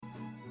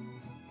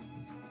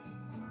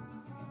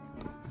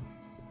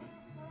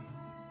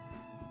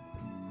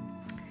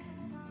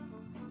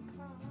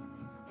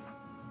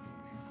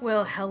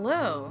Well,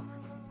 hello.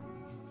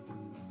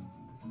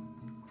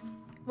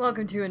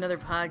 Welcome to another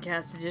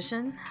podcast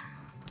edition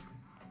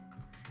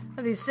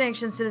of the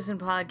Sanctioned Citizen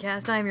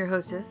Podcast. I am your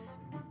hostess,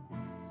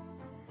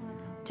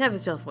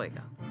 Tempest Del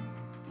Fuego.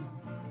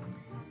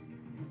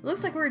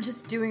 Looks like we're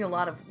just doing a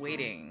lot of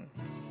waiting.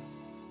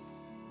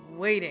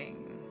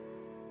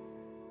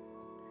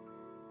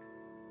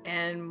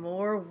 And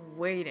more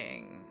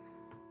waiting.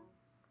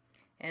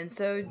 And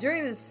so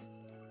during this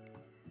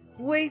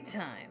wait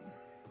time,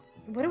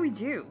 what do we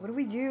do? What do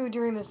we do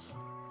during this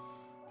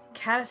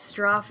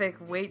catastrophic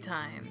wait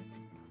time?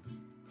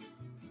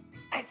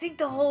 I think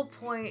the whole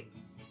point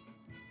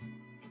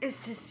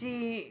is to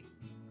see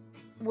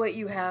what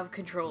you have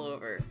control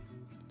over.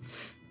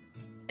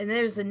 And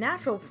there's a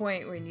natural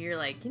point when you're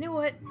like, you know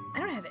what? I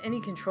don't have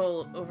any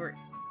control over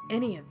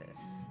any of this.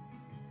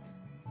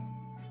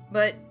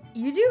 But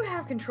you do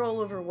have control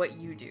over what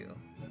you do.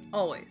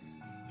 Always.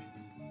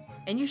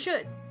 And you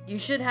should. You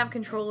should have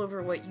control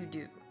over what you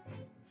do.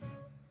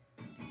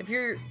 If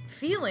you're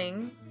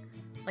feeling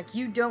like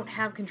you don't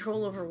have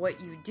control over what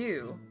you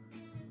do,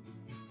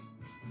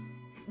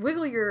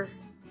 wiggle your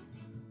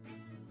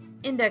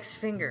index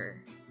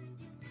finger.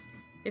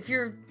 If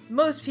you're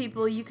most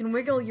people, you can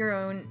wiggle your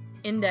own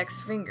index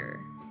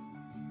finger.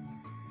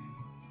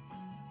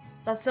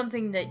 That's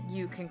something that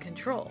you can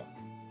control.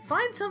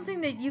 Find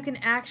something that you can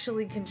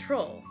actually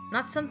control.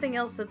 Not something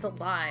else that's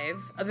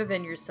alive other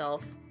than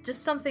yourself.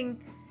 Just something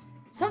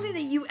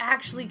that you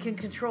actually can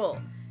control.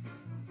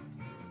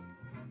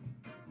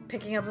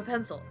 Picking up a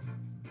pencil.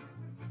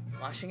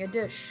 Washing a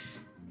dish.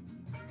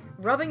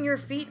 Rubbing your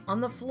feet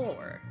on the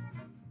floor.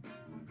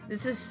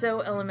 This is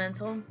so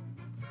elemental.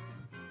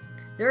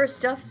 There are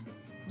stuff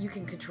you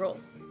can control.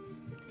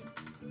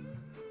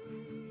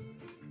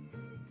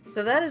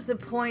 So that is the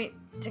point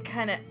to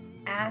kind of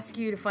ask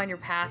you to find your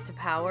path to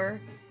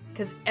power,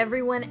 because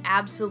everyone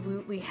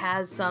absolutely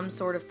has some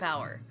sort of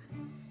power.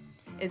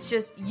 It's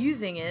just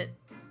using it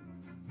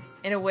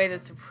in a way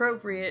that's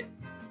appropriate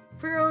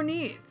for your own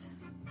needs.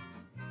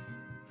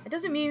 It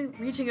doesn't mean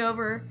reaching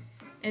over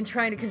and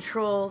trying to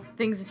control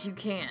things that you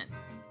can't.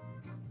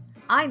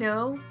 I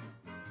know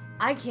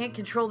I can't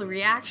control the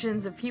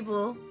reactions of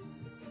people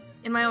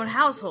in my own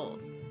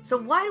household. So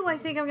why do I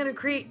think I'm going to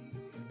create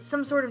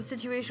some sort of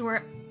situation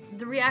where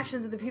the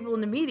reactions of the people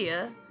in the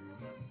media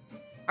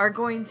are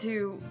going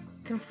to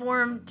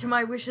conform to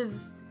my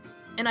wishes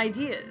and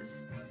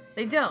ideas?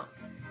 They don't.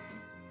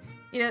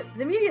 You know,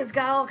 the media's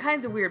got all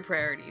kinds of weird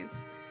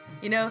priorities.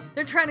 You know,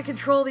 they're trying to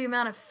control the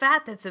amount of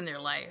fat that's in their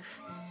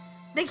life.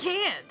 They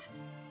can't.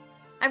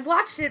 I've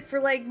watched it for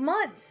like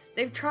months.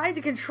 They've tried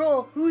to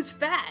control who's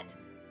fat.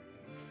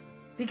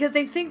 Because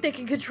they think they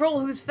can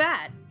control who's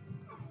fat.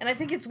 And I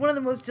think it's one of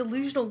the most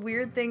delusional,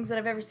 weird things that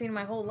I've ever seen in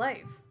my whole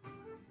life.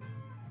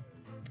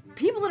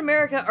 People in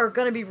America are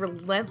going to be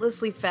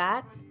relentlessly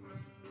fat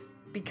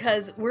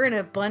because we're an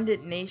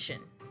abundant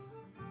nation.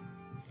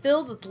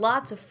 Filled with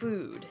lots of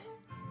food.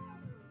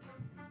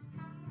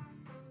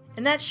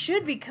 And that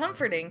should be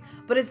comforting,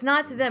 but it's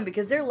not to them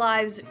because their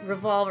lives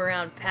revolve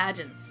around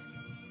pageants.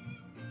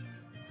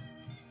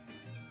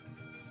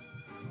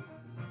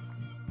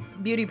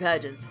 Beauty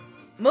pageants.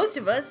 Most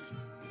of us,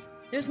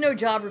 there's no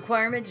job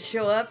requirement to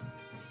show up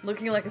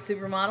looking like a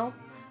supermodel,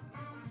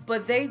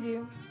 but they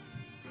do.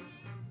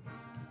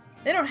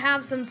 They don't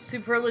have some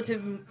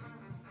superlative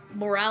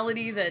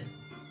morality that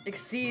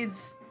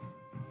exceeds,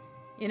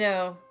 you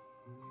know,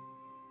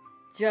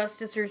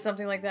 justice or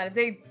something like that. If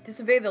they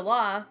disobey the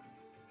law,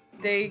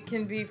 they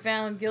can be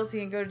found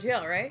guilty and go to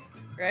jail, right?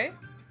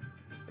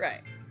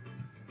 Right?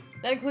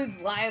 That includes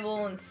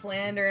libel and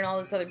slander and all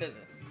this other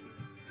business.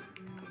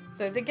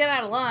 So if they get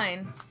out of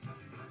line,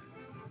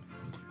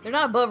 they're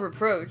not above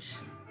reproach.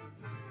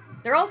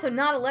 They're also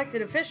not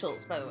elected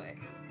officials, by the way.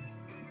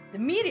 The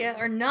media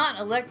are not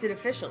elected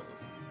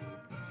officials.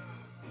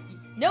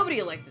 Nobody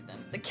elected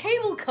them. The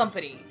cable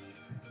company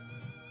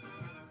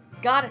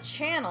got a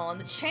channel, and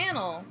the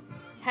channel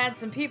had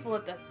some people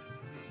at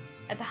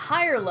the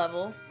higher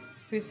level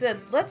who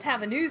said, let's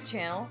have a news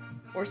channel,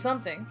 or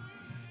something.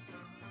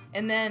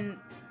 And then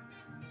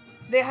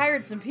they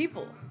hired some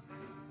people.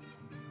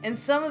 And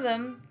some of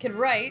them can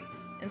write,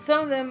 and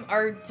some of them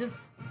are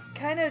just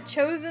kind of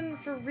chosen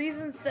for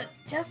reasons that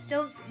just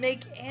don't make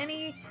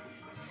any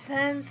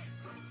sense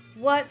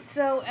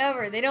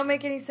whatsoever. They don't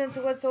make any sense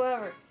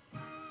whatsoever.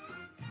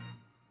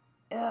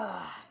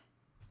 Ugh.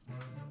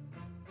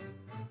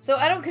 So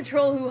I don't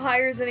control who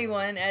hires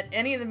anyone at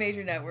any of the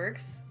major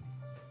networks.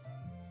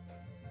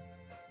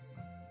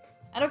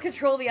 I don't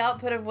control the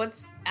output of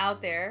what's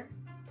out there.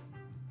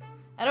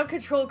 I don't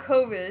control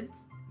COVID.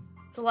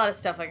 It's a lot of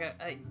stuff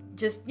I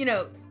just, you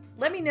know,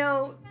 let me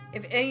know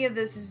if any of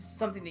this is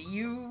something that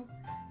you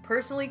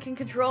personally can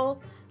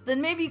control. Then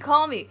maybe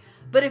call me.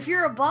 But if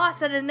you're a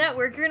boss at a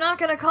network, you're not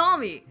going to call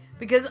me.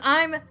 Because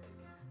I'm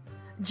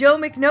Joe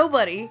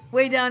McNobody,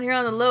 way down here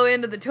on the low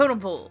end of the totem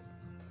pole.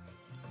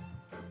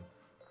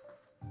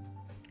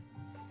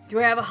 Do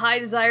I have a high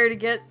desire to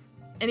get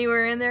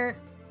anywhere in there?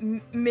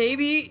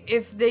 Maybe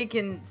if they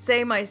can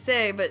say my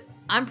say, but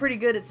I'm pretty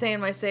good at saying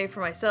my say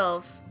for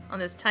myself on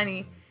this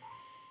teeny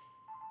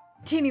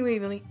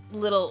weeny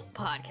little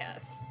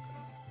podcast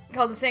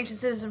called the Sanctioned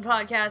Citizen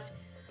Podcast.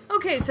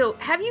 Okay, so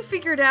have you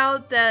figured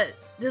out that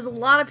there's a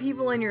lot of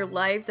people in your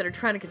life that are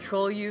trying to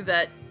control you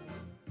that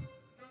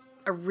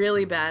are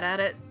really bad at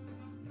it?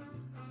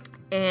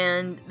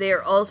 And they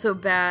are also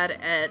bad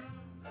at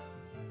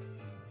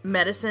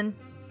medicine.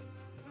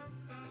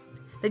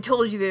 They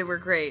told you they were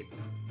great.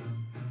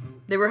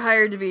 They were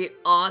hired to be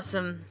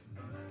awesome.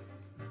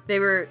 They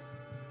were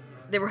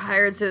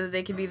hired so that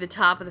they could be the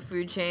top of the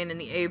food chain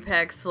and the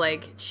apex,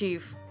 like,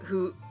 chief,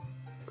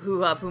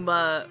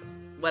 Pumbaa,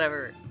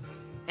 whatever.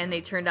 And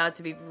they turned out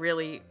to be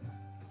really,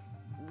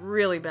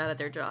 really bad at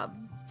their job.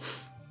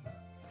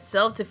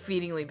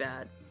 Self-defeatingly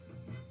bad.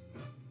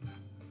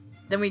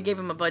 Then we gave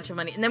them a bunch of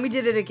money, and then we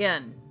did it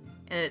again,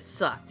 and it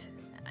sucked.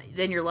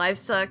 Then your life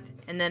sucked,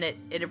 and then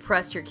it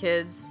oppressed your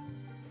kids,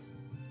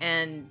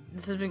 and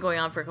this has been going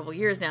on for a couple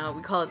years now.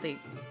 We call it the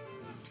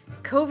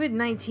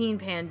COVID-19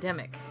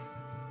 pandemic.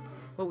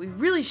 What we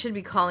really should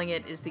be calling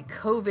it is the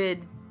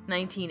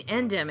COVID-19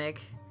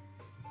 endemic,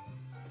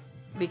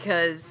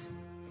 because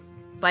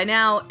by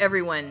now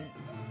everyone,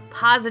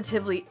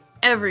 positively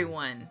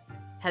everyone,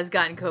 has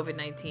gotten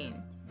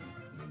COVID-19.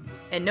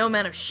 And no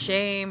amount of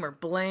shame or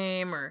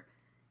blame or,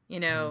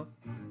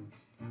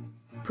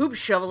 poop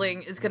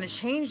shoveling is going to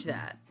change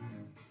that.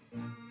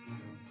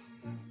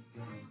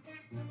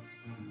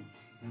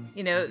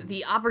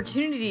 The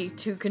opportunity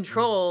to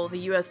control the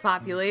U.S.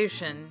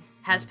 population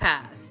has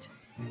passed.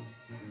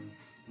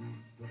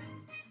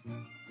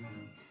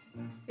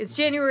 It's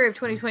January of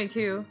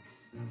 2022,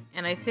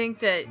 and I think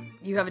that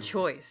you have a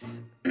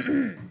choice.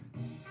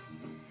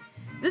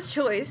 This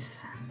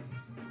choice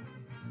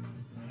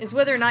is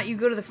whether or not you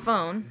go to the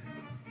phone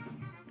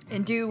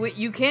and do what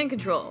you can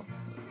control,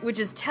 which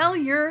is tell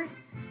your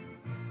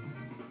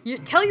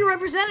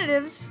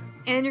representatives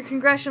and your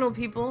congressional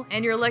people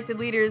and your elected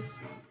leaders,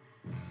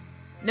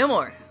 no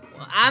more.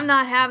 Well, I'm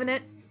not having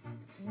it.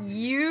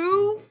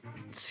 You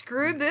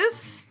screwed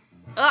this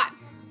up.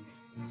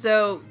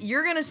 So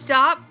you're going to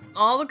stop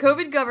all the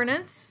COVID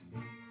governance.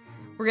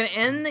 We're going to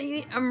end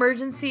the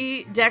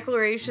emergency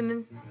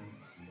declaration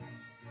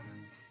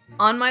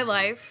on my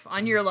life,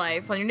 on your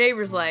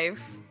neighbor's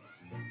life,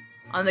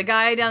 on the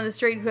guy down the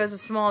street who has a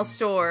small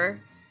store.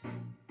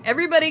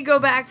 Everybody go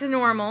back to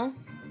normal.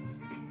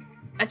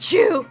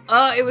 Achoo!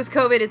 Oh, it was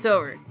COVID, it's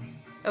over.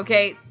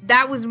 Okay,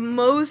 that was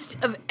most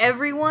of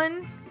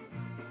everyone.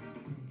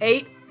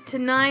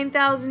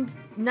 800,000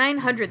 to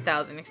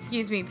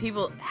 900,000,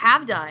 people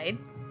have died.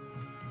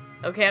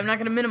 Okay, I'm not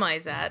going to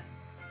minimize that.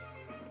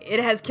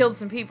 It has killed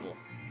some people.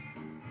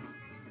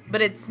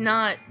 But it's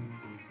not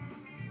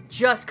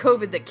just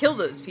COVID that killed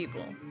those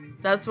people.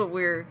 That's what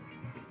we're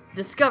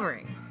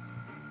discovering.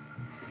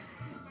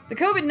 The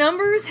COVID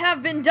numbers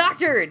have been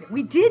doctored.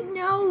 We did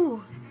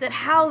know that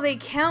how they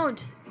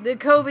count the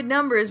COVID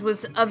numbers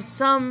was of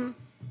some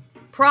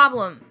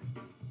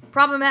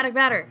problematic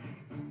matter.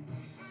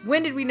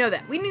 When did we know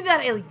that? We knew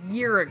that a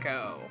year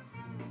ago.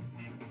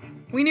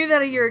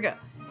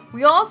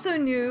 We also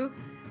knew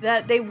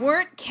that they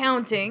weren't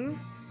counting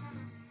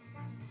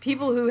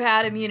people who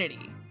had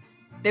immunity.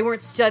 They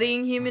weren't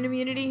studying human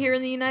immunity here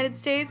in the United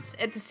States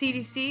at the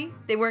CDC.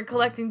 They weren't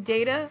collecting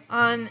data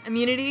on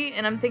immunity.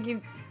 And I'm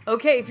thinking,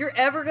 okay, if you're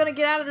ever going to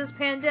get out of this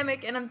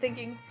pandemic, and I'm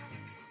thinking,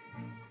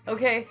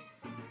 okay,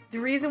 the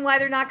reason why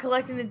they're not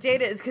collecting the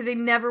data is because they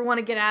never want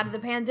to get out of the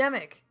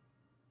pandemic.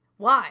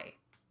 Why?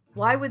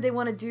 Why would they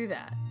want to do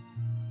that?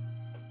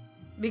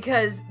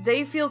 Because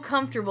they feel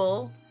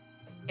comfortable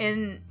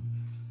in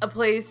a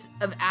place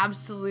of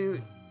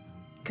absolute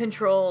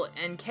control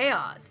and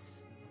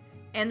chaos.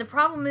 And the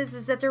problem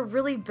is that they're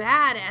really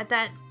bad at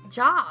that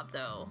job,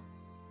 though.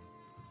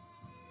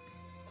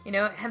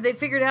 Have they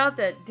figured out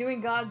that doing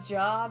God's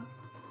job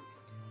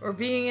or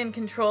being in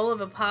control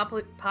of a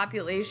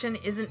population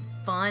isn't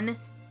fun?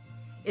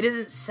 It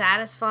isn't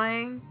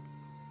satisfying.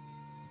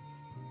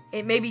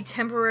 It may be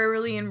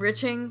temporarily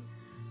enriching,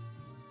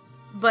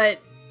 but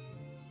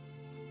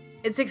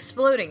it's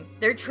exploding.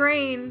 Their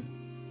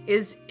train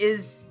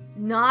is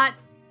not...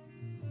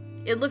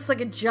 It looks like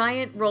a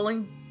giant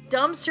rolling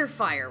dumpster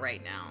fire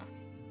right now.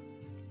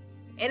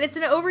 And it's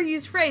an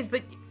overused phrase,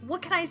 but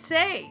what can I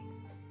say?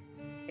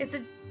 It's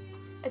a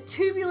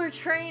tubular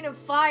train of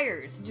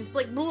fires. Just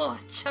like,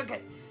 chug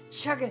it,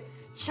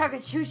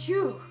 choo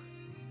choo.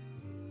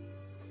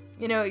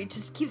 It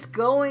just keeps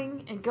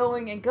going and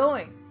going and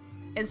going.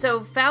 And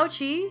so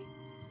Fauci,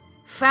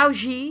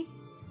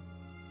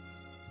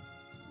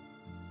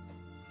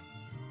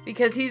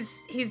 because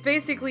he's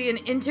basically an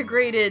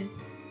integrated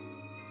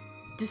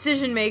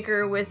decision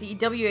maker with the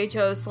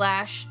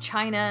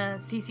WHO/China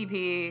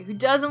CCP, who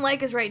doesn't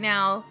like us right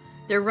now.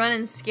 They're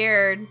running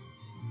scared.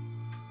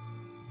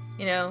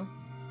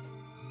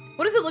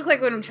 What does it look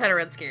like when I'm trying to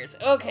run scares?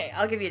 Okay,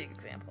 I'll give you an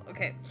example.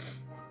 Okay.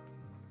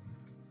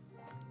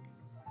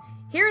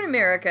 Here in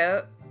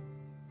America,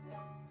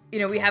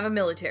 we have a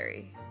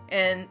military.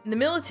 And the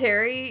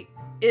military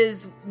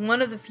is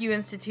one of the few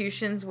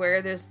institutions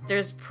where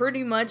there's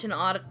pretty much an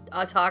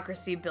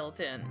autocracy built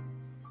in.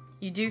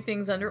 You do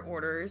things under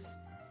orders,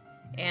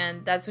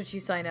 and that's what you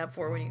sign up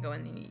for when you go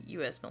in the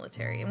U.S.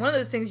 military. And one of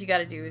those things you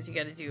gotta do is you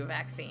gotta do a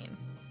vaccine.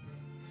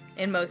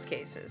 In most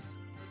cases.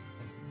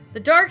 The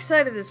dark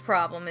side of this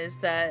problem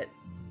is that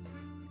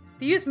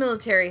the U.S.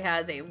 military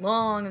has a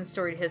long and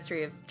storied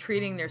history of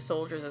treating their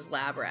soldiers as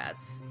lab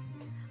rats.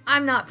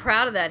 I'm not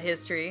proud of that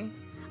history.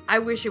 I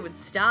wish it would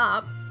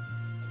stop.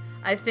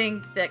 I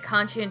think that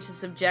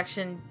conscientious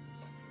objection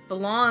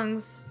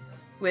belongs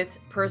with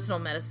personal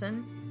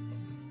medicine,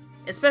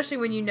 especially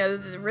when you know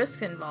that the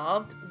risk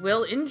involved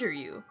will injure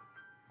you.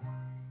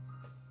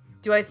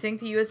 Do I think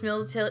the U.S.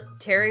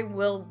 military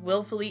will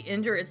willfully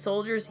injure its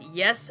soldiers?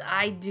 Yes,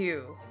 I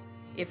do.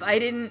 If I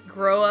didn't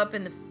grow up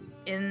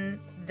in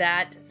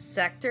that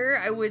sector,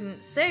 I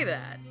wouldn't say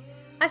that.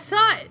 I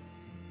saw it.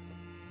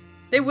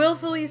 They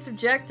willfully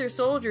subject their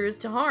soldiers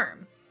to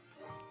harm.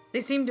 They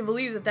seem to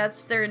believe that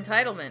that's their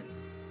entitlement.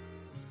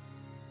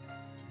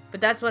 But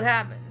that's what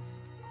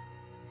happens.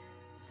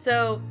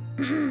 So,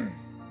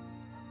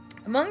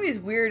 among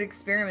these weird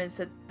experiments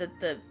that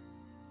the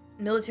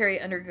military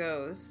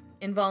undergoes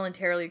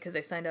involuntarily because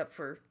they signed up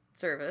for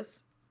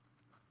service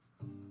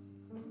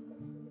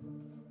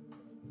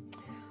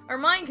are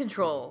mind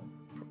control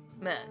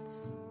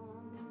meds,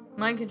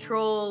 mind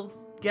control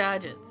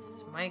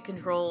gadgets, mind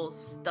control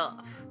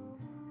stuff.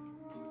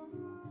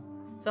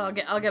 So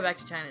I'll get back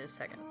to China in a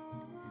second.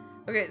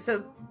 Okay,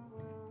 so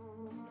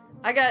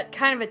I got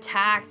kind of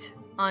attacked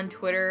on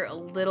Twitter a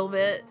little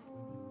bit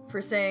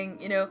for saying,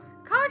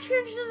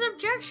 conscientious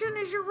objection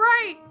is your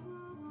right.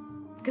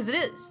 Because it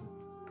is.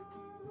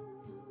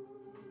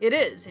 It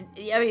is.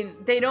 I mean,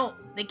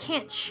 they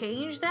can't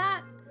change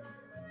that.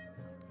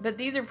 But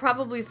these are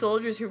probably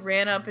soldiers who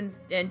ran up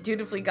and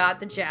dutifully got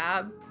the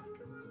jab.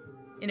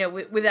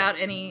 Without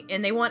any,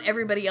 and they want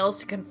everybody else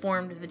to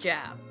conform to the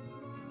jab.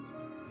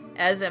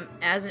 As an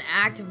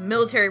act of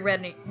military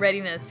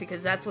readiness,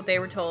 because that's what they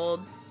were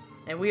told,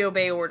 and we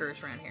obey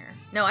orders around here.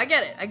 No, I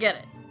get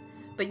it.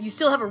 But you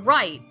still have a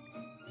right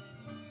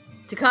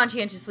to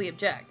conscientiously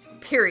object.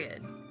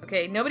 Period.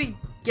 Okay? Nobody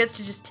gets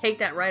to just take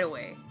that right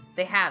away.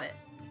 They have it.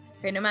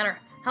 Okay? No matter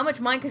how much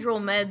mind control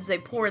meds they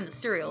pour in the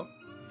cereal,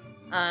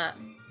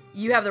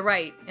 you have the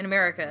right in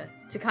America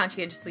to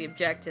conscientiously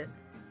object to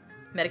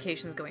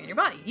medications going in your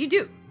body. You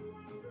do.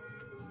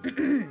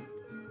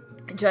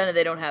 In China,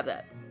 they don't have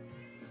that.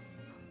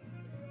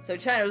 So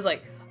China was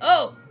like,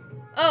 well,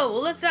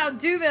 let's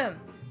outdo them.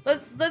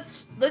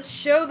 Let's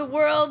show the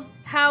world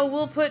how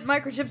we'll put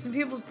microchips in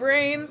people's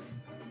brains.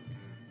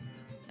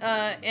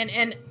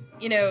 And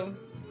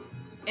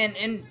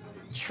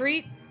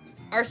treat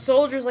our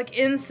soldiers like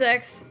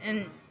insects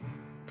and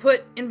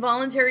put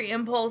involuntary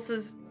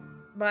impulses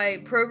by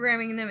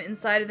programming them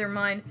inside of their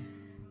mind.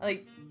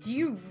 Like, do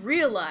you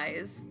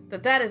realize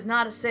that that is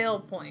not a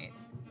sale point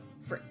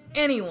for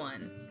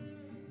anyone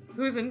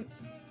who's in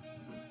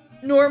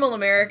normal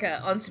America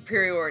on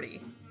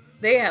superiority?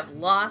 They have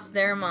lost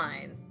their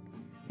mind.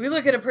 We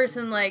look at a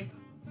person like,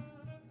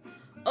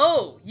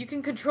 oh, you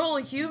can control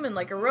a human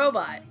like a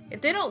robot.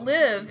 If they don't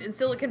live in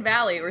Silicon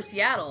Valley or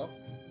Seattle,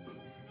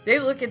 they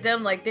look at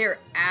them like they're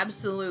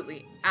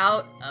absolutely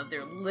out of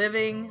their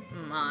living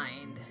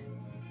mind.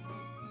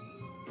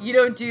 You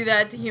don't do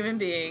that to human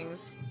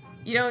beings.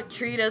 You don't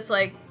treat us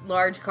like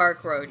large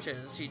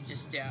cockroaches. You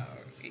just don't.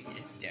 You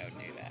just don't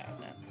do that.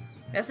 No.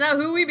 That's not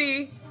who we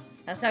be.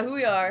 That's not who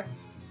we are.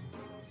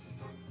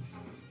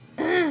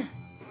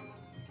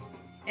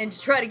 And to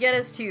try to get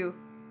us to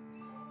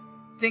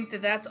think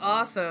that that's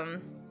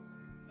awesome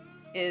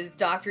is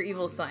Dr.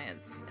 Evil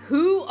Science.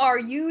 Who are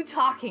you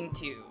talking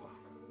to?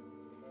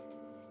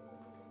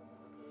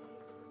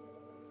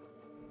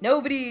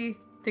 Nobody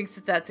thinks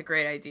that that's a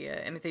great idea,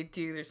 and if they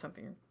do, there's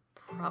something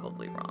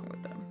probably wrong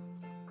with them.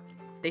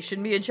 They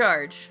shouldn't be in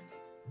charge.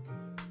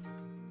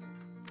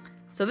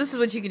 So this is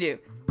what you can do.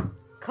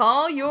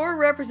 Call your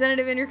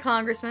representative and your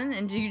congressman,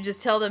 and you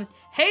just tell them,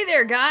 hey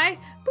there, guy!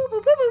 Boop,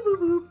 boop, boop, boop, boop,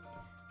 boop.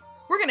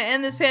 We're gonna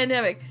end this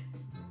pandemic.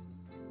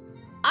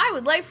 I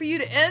would like for you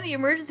to end the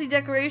emergency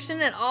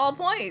declaration at all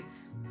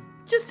points.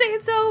 Just say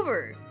it's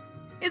over.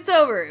 It's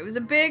over. It was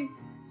a big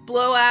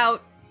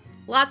blowout.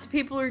 Lots of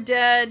people are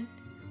dead.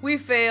 We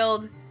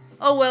failed.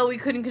 Oh well, we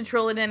couldn't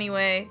control it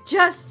anyway.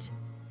 Just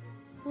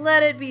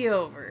let it be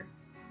over.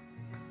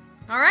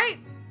 Alright?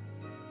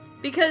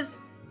 Because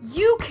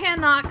you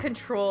cannot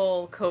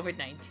control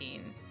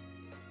COVID-19.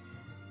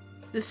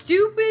 The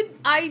stupid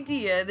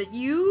idea that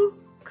you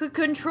could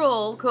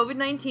control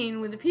COVID-19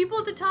 when the people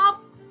at the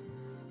top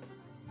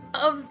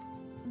of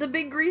the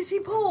big greasy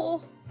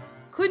pole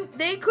couldn't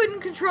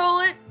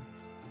control it.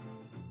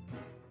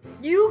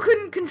 You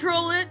couldn't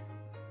control it.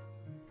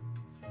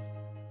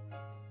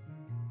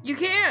 You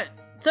can't.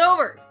 It's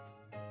over.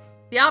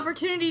 The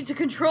opportunity to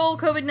control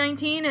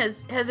COVID-19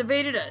 has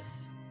evaded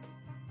us.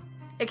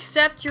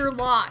 Accept your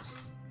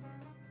loss.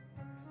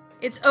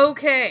 It's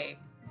okay.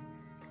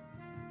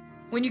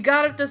 When you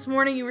got up this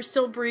morning, you were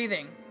still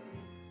breathing.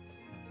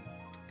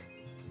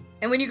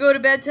 And when you go to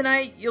bed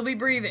tonight, you'll be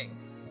breathing.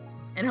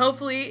 And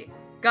hopefully,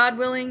 God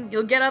willing,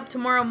 you'll get up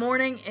tomorrow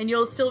morning and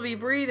you'll still be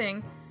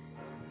breathing.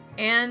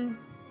 And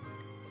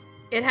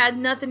it had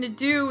nothing to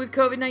do with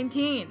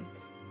COVID-19.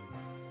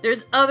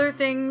 There's other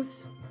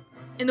things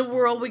in the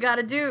world we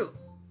gotta do.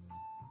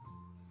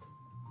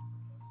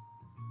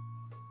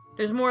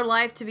 There's more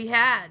life to be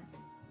had.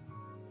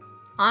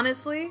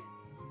 Honestly,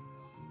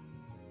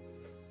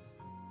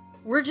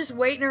 we're just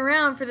waiting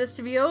around for this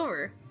to be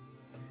over.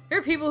 There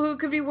are people who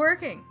could be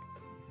working.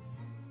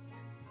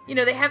 You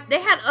know, they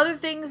had other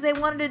things they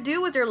wanted to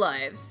do with their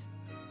lives.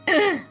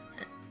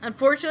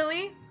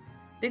 Unfortunately,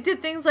 they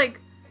did things like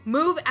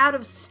move out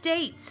of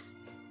states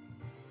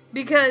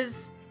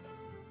because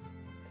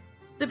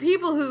the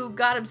people who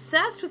got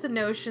obsessed with the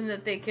notion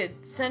that they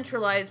could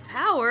centralize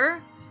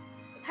power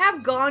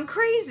have gone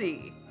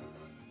crazy.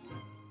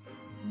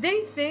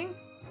 They think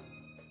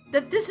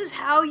that this is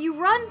how you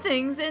run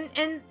things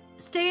and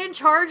stay in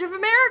charge of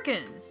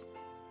Americans.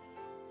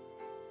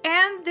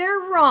 And they're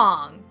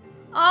wrong.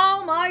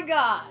 Oh my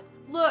God.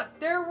 Look,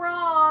 they're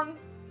wrong.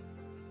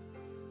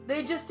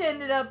 They just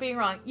ended up being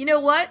wrong. You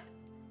know what?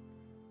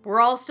 We're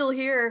all still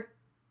here.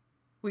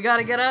 We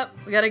gotta get up.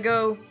 We gotta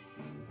go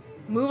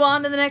move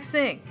on to the next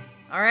thing.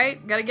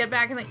 Alright? Gotta get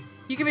back in the...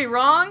 You can be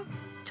wrong.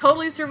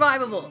 Totally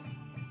survivable.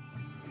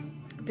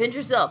 Pinch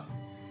yourself.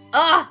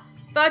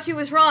 Fauci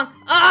was wrong.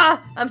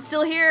 I'm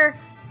still here.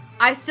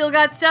 I still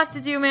got stuff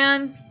to do,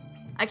 man.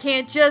 I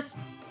can't just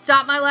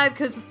stop my life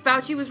because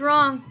Fauci was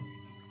wrong.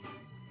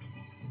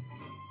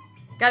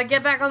 Gotta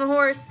get back on the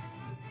horse.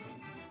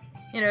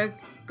 You know,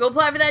 go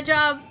apply for that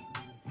job.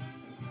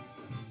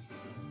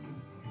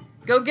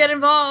 Go get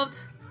involved.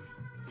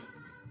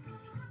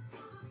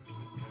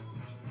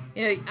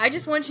 You know, I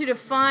just want you to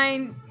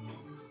find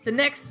the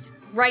next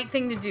right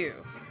thing to do.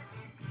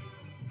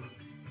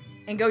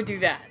 And go do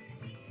that.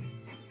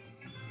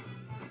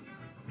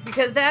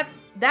 Because that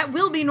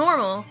will be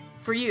normal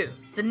for you.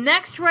 The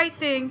next right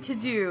thing to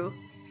do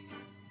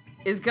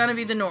is gonna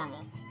be the normal.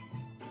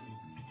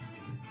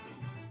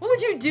 What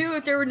would you do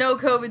if there were no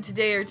COVID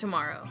today or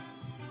tomorrow?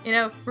 You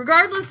know,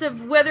 regardless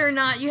of whether or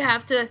not you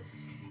have to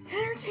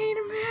entertain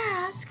a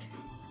mask,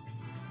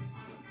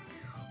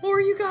 or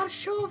you gotta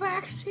show a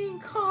vaccine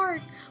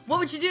card, what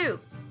would you do?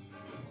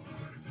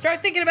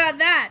 Start thinking about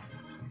that.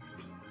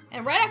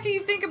 And right after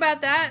you think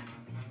about that,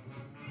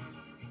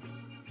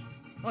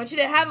 I want you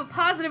to have a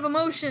positive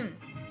emotion.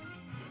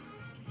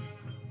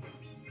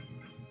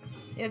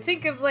 You know,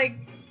 think of like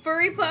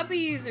furry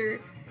puppies or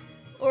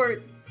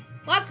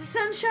lots of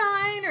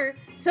sunshine or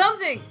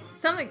something,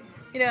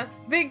 you know,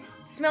 big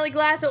smelly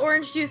glass of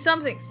orange juice,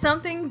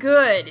 something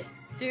good,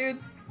 dude.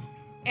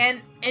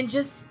 And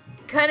just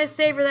kind of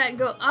savor that and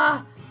go,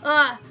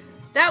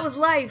 that was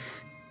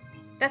life.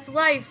 That's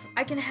life.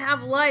 I can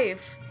have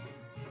life.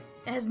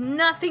 It has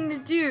nothing to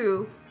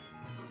do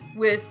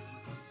with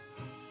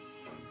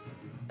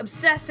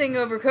obsessing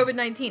over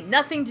COVID-19.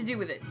 Nothing to do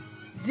with it.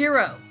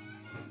 Zero.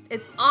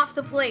 It's off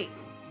the plate.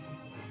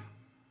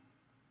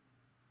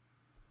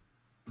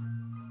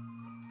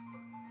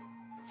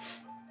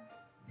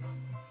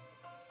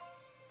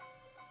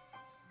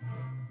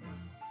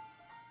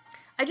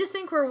 I just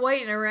think we're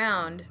waiting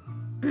around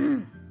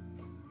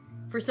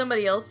for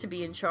somebody else to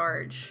be in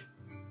charge.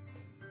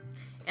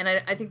 And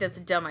I think that's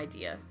a dumb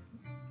idea.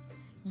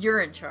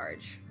 You're in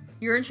charge.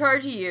 You're in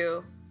charge of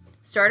you.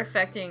 Start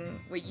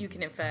affecting what you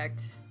can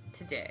affect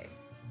today.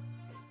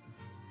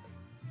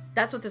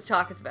 That's what this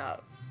talk is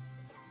about.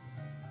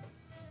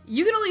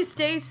 You can only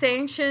stay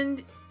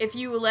sanctioned if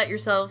you will let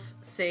yourself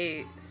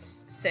stay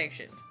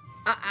sanctioned.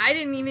 I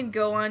didn't even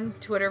go on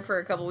Twitter for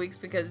a couple weeks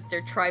because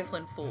they're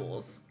trifling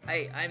fools.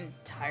 I'm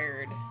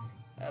tired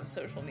of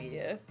social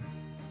media.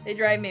 They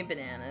drive me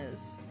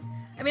bananas.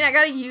 I mean, I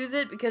gotta use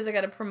it because I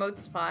gotta promote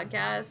this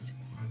podcast.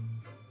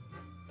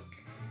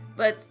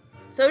 But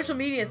social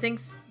media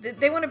thinks that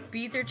they want to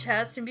beat their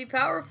chest and be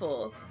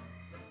powerful.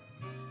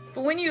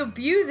 But when you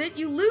abuse it,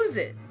 you lose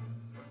it.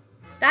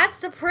 That's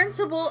the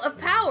principle of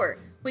power.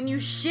 When you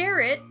share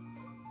it,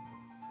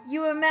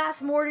 you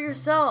amass more to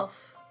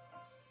yourself.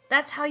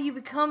 That's how you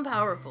become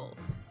powerful.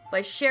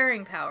 By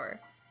sharing power.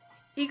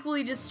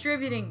 Equally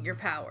distributing your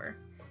power.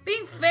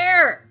 Being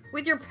fair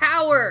with your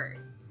power.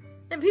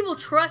 Then people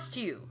trust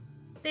you.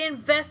 They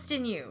invest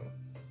in you.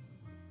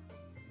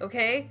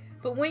 Okay?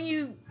 But when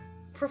you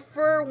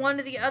prefer one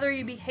to the other,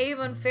 you behave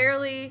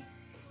unfairly,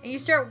 and you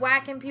start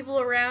whacking people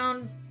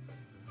around,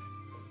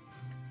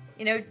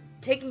 you know,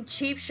 taking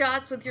cheap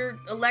shots with your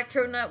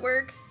electro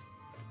networks,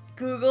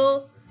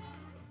 Google,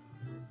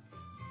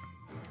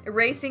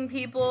 erasing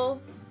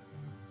people,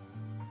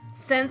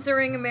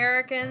 censoring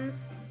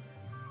Americans.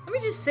 Let me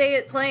just say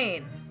it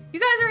plain. You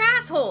guys are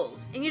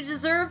assholes, and you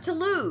deserve to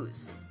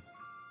lose.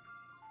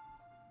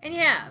 And you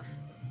have.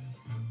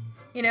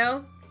 You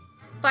know?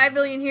 5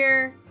 billion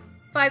here,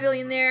 5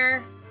 billion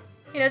there.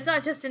 You know, it's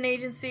not just an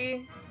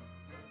agency.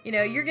 You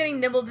know, you're getting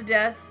nibbled to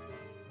death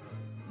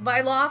by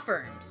law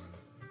firms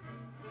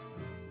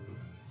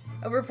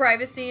over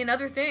privacy and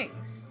other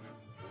things.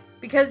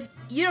 Because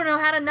you don't know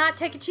how to not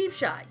take a cheap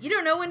shot. You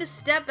don't know when to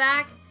step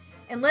back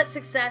and let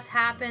success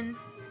happen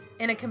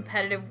in a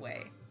competitive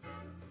way.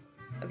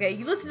 Okay,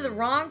 you listen to the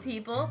wrong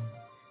people.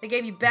 They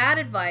gave you bad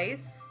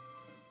advice.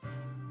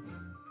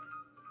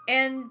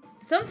 And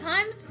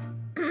sometimes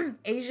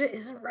Asia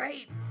isn't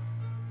right.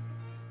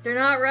 They're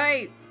not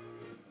right.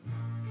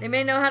 They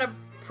may know how to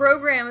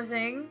program a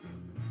thing.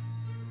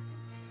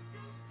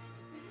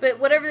 But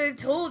whatever they've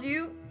told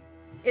you,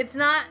 it's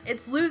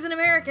losing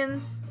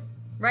Americans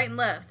right and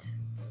left.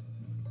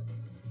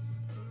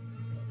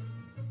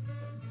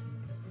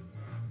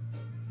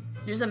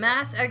 There's a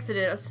mass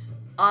exodus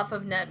off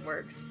of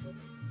networks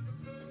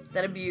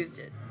that abused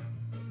it.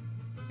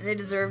 And they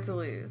deserve to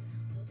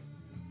lose.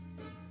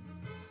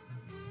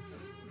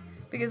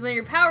 Because when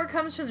your power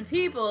comes from the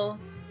people,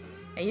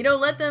 and you don't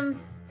let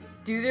them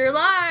do their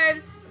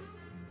lives,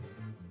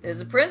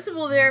 there's a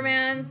principle there,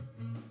 man.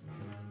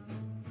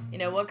 You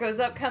know, what goes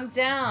up comes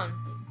down.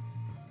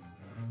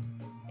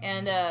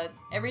 And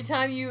every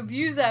time you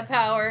abuse that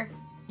power,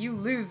 you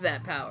lose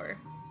that power.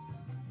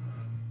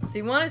 So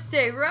you want to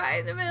stay right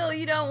in the middle.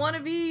 You don't want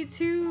to be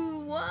too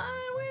one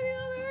way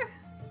or the other.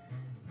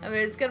 I mean,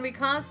 it's going to be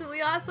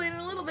constantly oscillating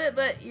a little bit,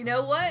 but you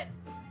know what?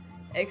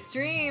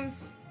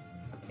 Extremes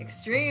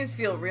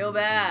feel real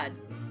bad.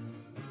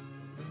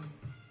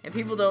 And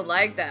people don't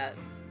like that.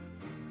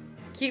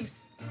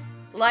 Keeps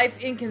life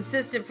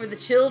inconsistent for the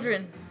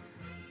children.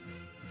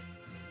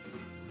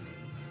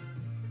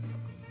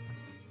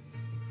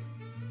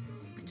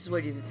 I just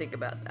wanted you to think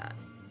about that.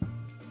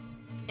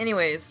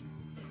 Anyways.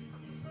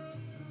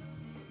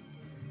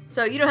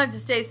 So you don't have to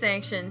stay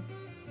sanctioned.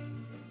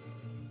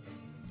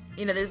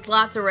 You know, there's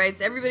lots of rights.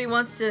 Everybody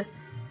wants to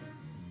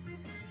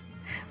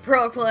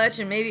pearl clutch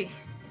and maybe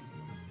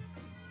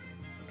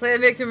play the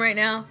victim right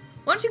now.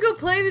 Why don't you go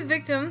play the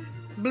victim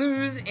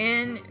blues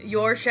in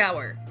your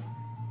shower?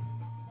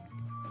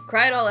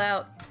 Cry it all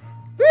out.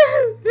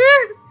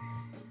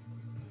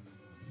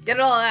 Get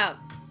it all out.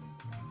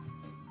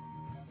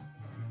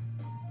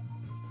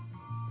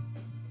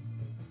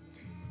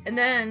 And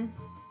then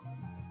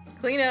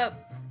clean up.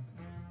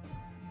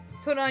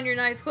 Put on your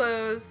nice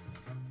clothes.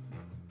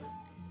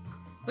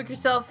 Look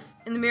yourself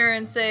in the mirror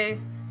and say,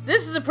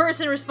 this is the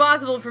person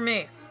responsible for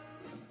me.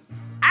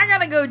 I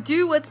gotta go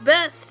do what's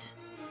best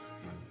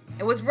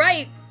and what's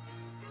right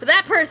for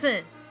that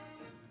person.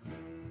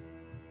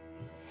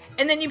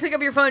 And then you pick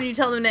up your phone and you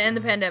tell them to end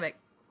the pandemic.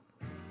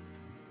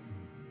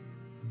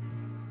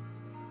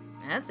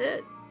 That's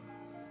it.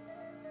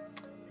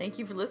 Thank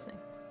you for listening.